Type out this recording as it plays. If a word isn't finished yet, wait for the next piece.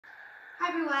Hi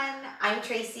everyone, I'm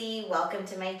Tracy. Welcome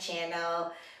to my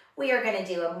channel. We are going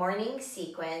to do a morning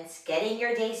sequence, getting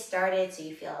your day started so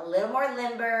you feel a little more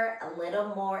limber, a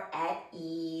little more at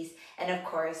ease, and of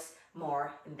course,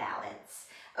 more in balance.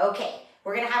 Okay,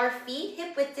 we're going to have our feet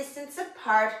hip-width distance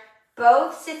apart,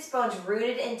 both sits bones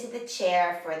rooted into the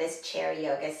chair for this chair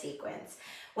yoga sequence.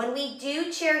 When we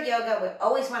do chair yoga, we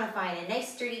always want to find a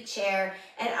nice sturdy chair,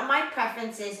 and my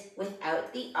preference is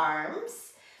without the arms.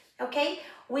 Okay,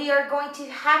 we are going to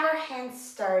have our hands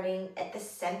starting at the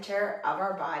center of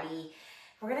our body.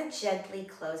 We're going to gently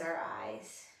close our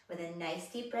eyes with a nice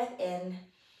deep breath in,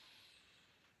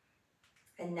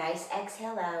 a nice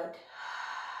exhale out.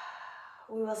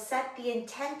 We will set the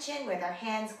intention with our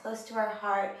hands close to our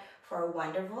heart for a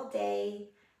wonderful day.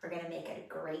 We're going to make it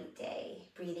a great day.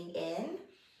 Breathing in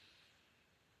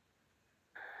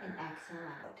and exhale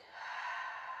out.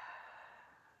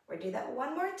 We'll do that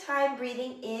one more time,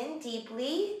 breathing in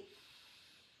deeply.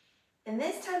 And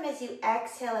this time as you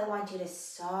exhale, I want you to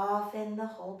soften the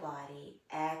whole body.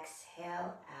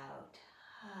 Exhale out.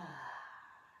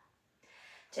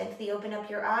 Gently open up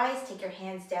your eyes, take your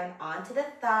hands down onto the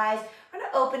thighs. We're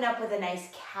going to open up with a nice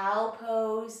cow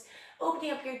pose.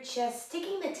 Opening up your chest,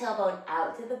 sticking the tailbone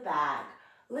out to the back.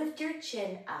 Lift your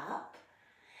chin up.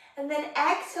 And then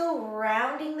exhale,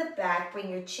 rounding the back, bring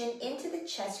your chin into the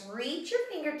chest, reach your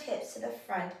fingertips to the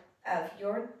front of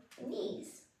your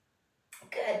knees.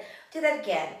 Good. Do that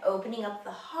again. Opening up the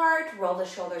heart, roll the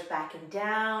shoulders back and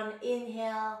down.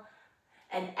 Inhale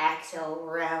and exhale,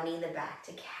 rounding the back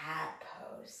to cat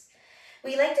pose.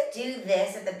 We like to do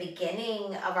this at the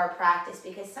beginning of our practice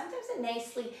because sometimes it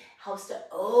nicely helps to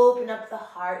open up the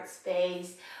heart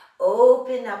space,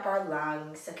 open up our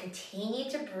lungs. So continue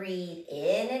to breathe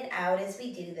in and out as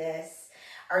we do this.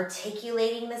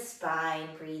 Articulating the spine,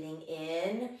 breathing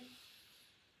in.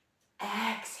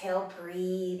 Exhale,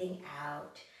 breathing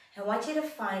out. I want you to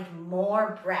find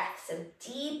more breath. So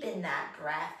deepen that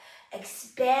breath.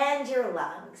 Expand your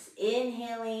lungs.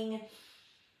 Inhaling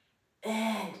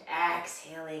and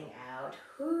exhaling out.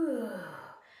 Whew.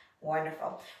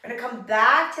 Wonderful. We're going to come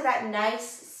back to that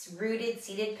nice rooted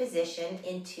seated position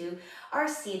into our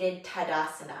seated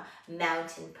Tadasana,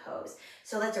 mountain pose.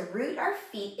 So let's root our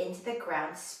feet into the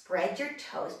ground, spread your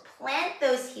toes, plant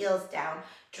those heels down,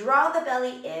 draw the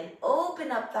belly in,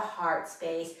 open up the heart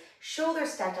space,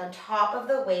 shoulders stacked on top of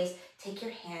the waist, take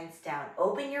your hands down,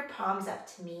 open your palms up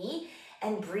to me,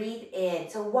 and breathe in.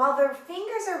 So while the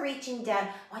fingers are reaching down,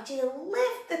 I want you to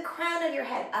lift the crown of your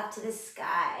head up to the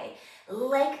sky,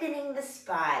 lengthening the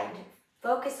spine.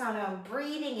 Focus on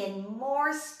breathing in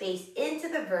more space into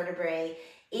the vertebrae.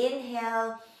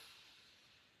 Inhale,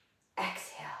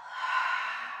 exhale.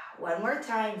 One more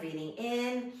time, breathing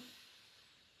in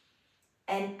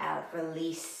and out.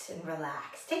 Release and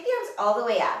relax. Take the arms all the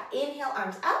way up. Inhale,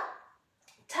 arms up,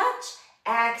 touch.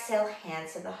 Exhale,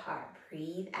 hands to the heart.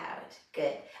 Breathe out.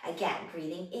 Good. Again,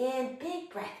 breathing in,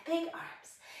 big breath, big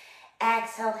arms.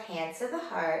 Exhale, hands to the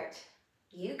heart.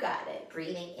 You got it.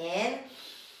 Breathing in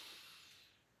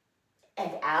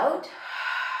and out.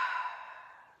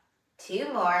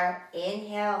 Two more.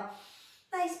 Inhale.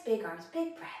 Nice big arms,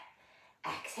 big breath.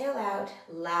 Exhale out.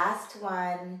 Last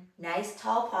one. Nice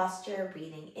tall posture.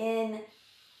 Breathing in.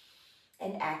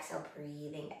 And exhale,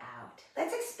 breathing out.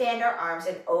 Let's expand our arms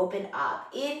and open up.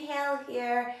 Inhale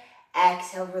here,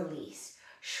 exhale, release.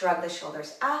 Shrug the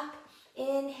shoulders up,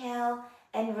 inhale,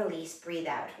 and release. Breathe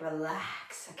out,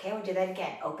 relax. Okay, we'll do that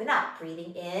again. Open up,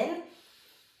 breathing in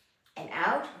and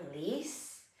out,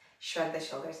 release. Shrug the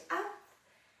shoulders up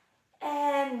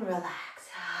and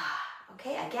relax.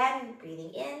 Okay, again,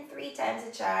 breathing in 3 times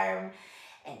a charm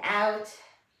and out.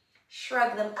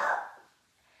 Shrug them up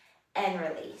and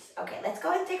release. Okay, let's go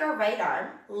ahead and take our right arm,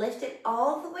 lift it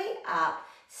all the way up,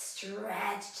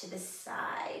 stretch to the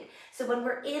side. So when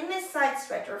we're in this side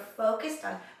stretch, we're focused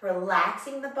on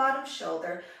relaxing the bottom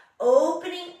shoulder,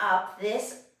 opening up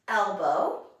this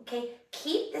elbow, okay?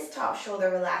 Keep this top shoulder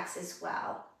relaxed as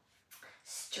well.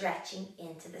 Stretching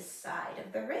into the side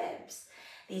of the ribs.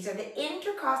 These are the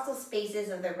intercostal spaces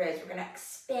of the ribs. We're gonna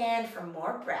expand for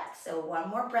more breath. So one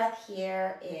more breath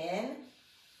here, in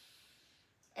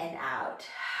and out.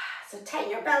 So tighten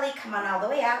your belly, come on all the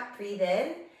way up, breathe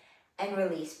in and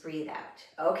release, breathe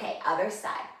out. Okay, other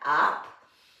side, up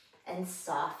and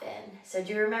soften. So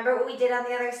do you remember what we did on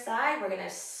the other side? We're gonna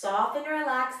soften and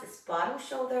relax this bottom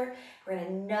shoulder. We're gonna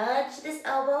nudge this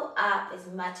elbow up as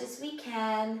much as we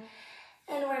can.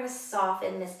 And we're gonna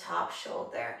soften this top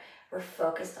shoulder. We're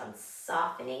focused on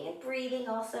softening and breathing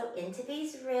also into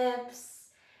these ribs,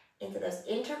 into those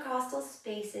intercostal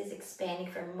spaces, expanding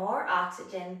for more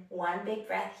oxygen. One big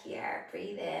breath here.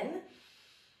 Breathe in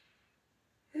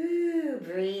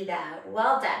breathe out.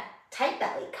 Well done. Tight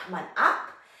belly, come on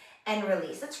up and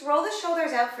release. Let's roll the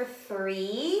shoulders out for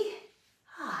 3,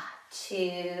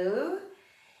 2,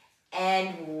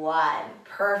 and 1.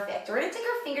 Perfect. We're gonna take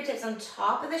our fingertips on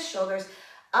top of the shoulders.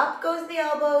 Up goes the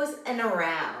elbows and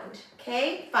around.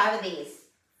 Okay, 5 of these.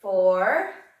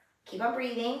 4, keep on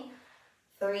breathing.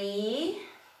 3,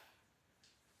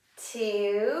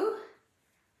 2,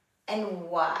 and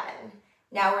 1.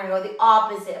 Now we're gonna go the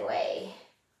opposite way.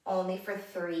 Only for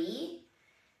 3,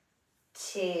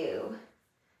 2,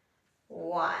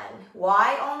 1.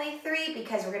 Why only 3?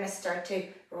 Because we're gonna start to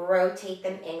rotate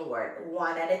them inward,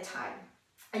 one at a time.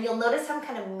 And you'll notice I'm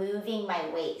kind of moving my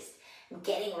waist. I'm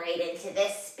getting right into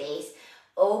this space,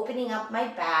 opening up my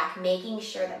back, making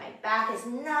sure that my back is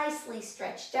nicely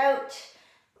stretched out,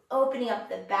 opening up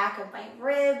the back of my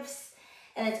ribs.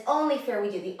 And it's only fair we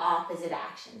do the opposite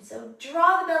action. So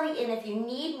draw the belly in if you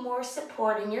need more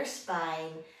support in your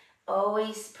spine,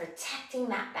 always protecting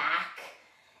that back.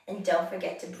 And don't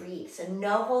forget to breathe. So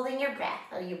no holding your breath.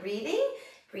 Are you breathing?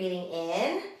 Breathing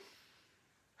in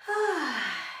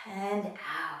and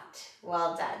out.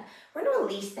 Well done. We're going to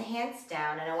release the hands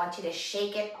down and I want you to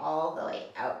shake it all the way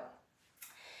out.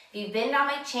 If you've been on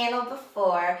my channel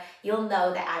before, you'll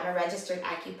know that I'm a registered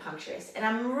acupuncturist and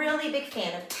I'm a really big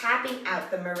fan of tapping out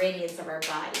the meridians of our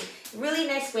body. Really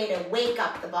nice way to wake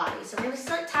up the body. So we're going to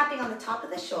start tapping on the top of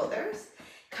the shoulders.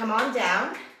 Come on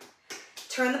down.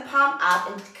 Turn the palm up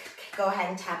and go ahead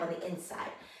and tap on the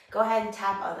inside. Go ahead and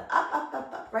tap on the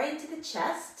up, right into the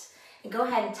chest. And go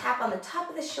ahead and tap on the top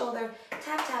of the shoulder.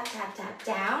 Tap, tap, tap, tap,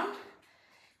 down.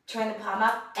 Turn the palm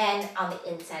up and on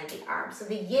the inside of the arm. So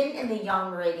the yin and the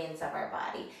yang meridians of our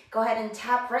body. Go ahead and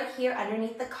tap right here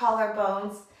underneath the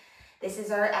collarbones. This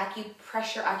is our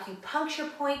acupuncture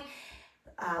point.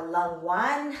 Lung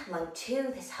 1, lung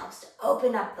 2. This helps to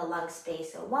open up the lung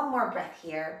space. So one more breath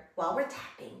here while we're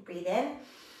tapping. Breathe in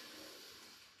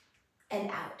and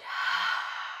out.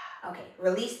 Okay,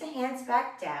 release the hands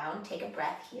back down. Take a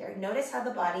breath here. Notice how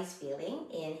the body's feeling.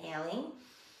 Inhaling.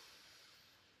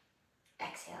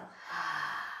 Exhale.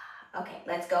 Okay,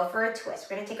 let's go for a twist.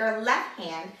 We're going to take our left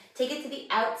hand, take it to the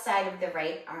outside of the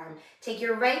right arm. Take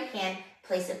your right hand,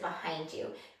 place it behind you.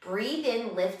 Breathe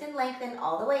in, lift and lengthen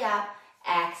all the way up.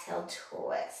 Exhale,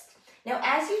 twist. Now,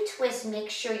 as you twist, make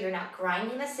sure you're not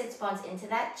grinding the sits bones into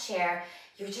that chair.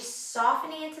 You're just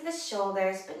softening into the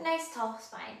shoulders, but nice tall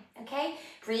spine, okay?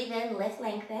 Breathe in, lift,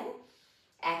 lengthen.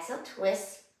 Exhale,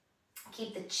 twist.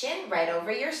 Keep the chin right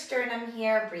over your sternum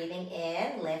here. Breathing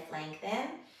in, lift, lengthen.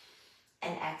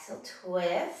 And exhale,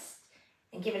 twist.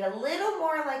 And give it a little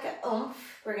more like an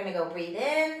oomph. We're gonna go breathe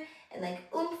in and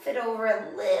like oomph it over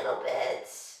a little bit,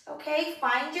 okay?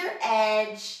 Find your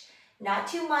edge. Not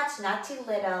too much, not too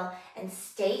little, and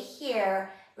stay here.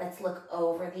 Let's look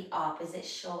over the opposite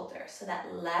shoulder. So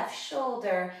that left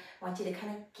shoulder, I want you to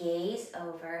kind of gaze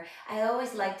over. I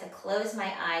always like to close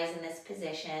my eyes in this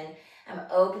position. I'm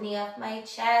opening up my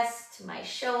chest, my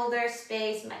shoulder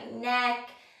space, my neck.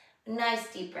 Nice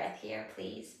deep breath here,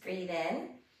 please. Breathe in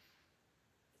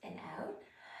and out.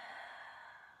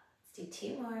 Let's do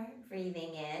 2 more.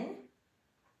 Breathing in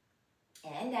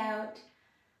and out.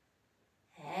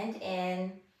 And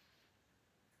in,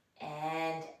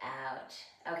 and out.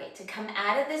 Okay, to come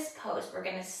out of this pose, we're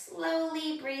gonna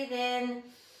slowly breathe in,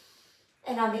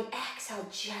 and on the exhale,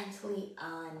 gently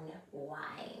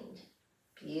unwind.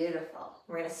 Beautiful.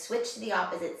 We're gonna switch to the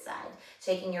opposite side,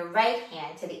 taking your right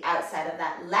hand to the outside of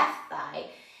that left thigh,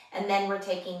 and then we're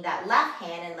taking that left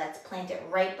hand and let's plant it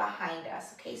right behind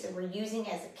us. Okay, so we're using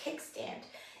it as a kickstand.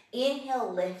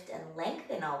 Inhale, lift and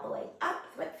lengthen all the way up,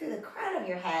 right through the crown of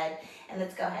your head. And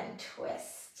let's go ahead and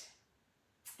twist.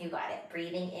 You got it.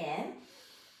 Breathing in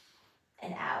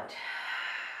and out.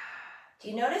 Do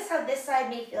you notice how this side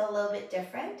may feel a little bit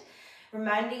different?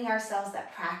 Reminding ourselves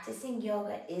that practicing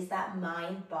yoga is that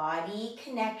mind-body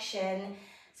connection.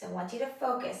 So I want you to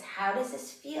focus. How does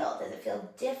this feel? Does it feel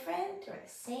different or the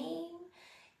same?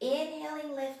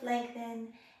 Inhaling, lift,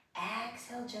 lengthen.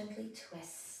 Exhale, gently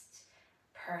twist.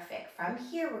 Perfect. From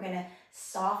here, we're going to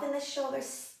soften the shoulders,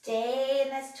 stay in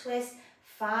this twist,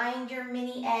 find your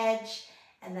mini edge,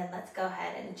 and then let's go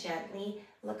ahead and gently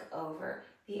look over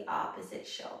the opposite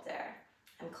shoulder.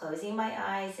 I'm closing my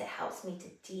eyes. It helps me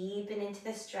to deepen into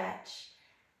the stretch.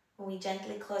 When we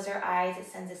gently close our eyes, it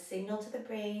sends a signal to the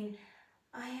brain,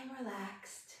 I am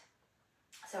relaxed.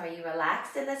 So are you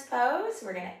relaxed in this pose?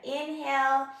 We're going to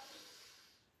inhale,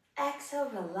 exhale,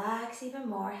 relax even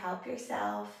more, help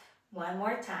yourself. One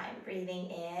more time, breathing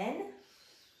in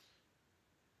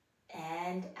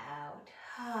and out.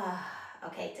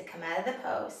 Okay, to come out of the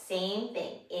pose, same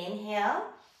thing. Inhale,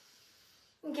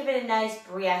 And give it a nice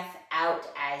breath out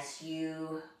as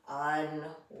you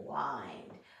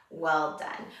unwind. Well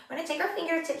done. We're going to take our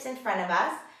fingertips in front of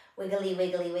us. Wiggly,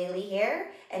 wiggly, wiggly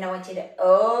here. And I want you to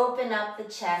open up the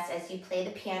chest as you play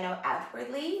the piano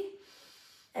outwardly.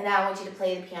 And now I want you to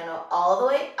play the piano all the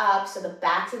way up so the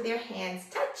backs of your hands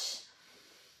touch.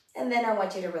 And then I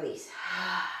want you to release.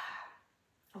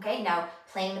 Okay, now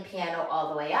playing the piano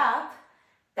all the way up,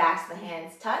 backs of the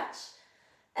hands touch,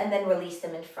 and then release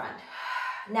them in front.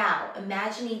 Now,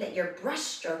 imagining that you're brush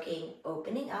stroking,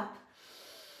 opening up,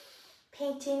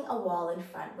 painting a wall in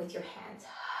front with your hands.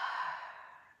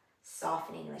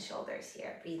 Softening the shoulders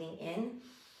here. Breathing in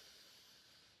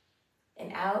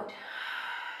and out.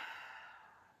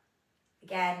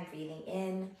 Again, breathing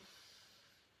in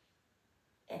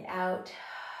and out.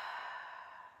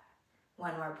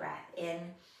 One more breath in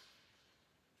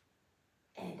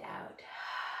and out.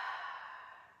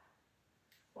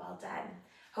 Well done.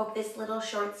 Hope this little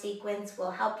short sequence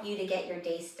will help you to get your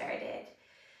day started.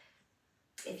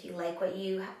 If you like what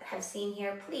you have seen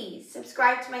here, please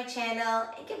subscribe to my channel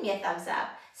and give me a thumbs up.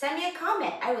 Send me a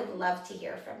comment. I would love to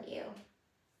hear from you.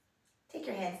 Take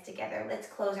your hands together. Let's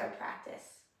close our practice.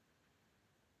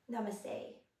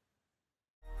 Namaste.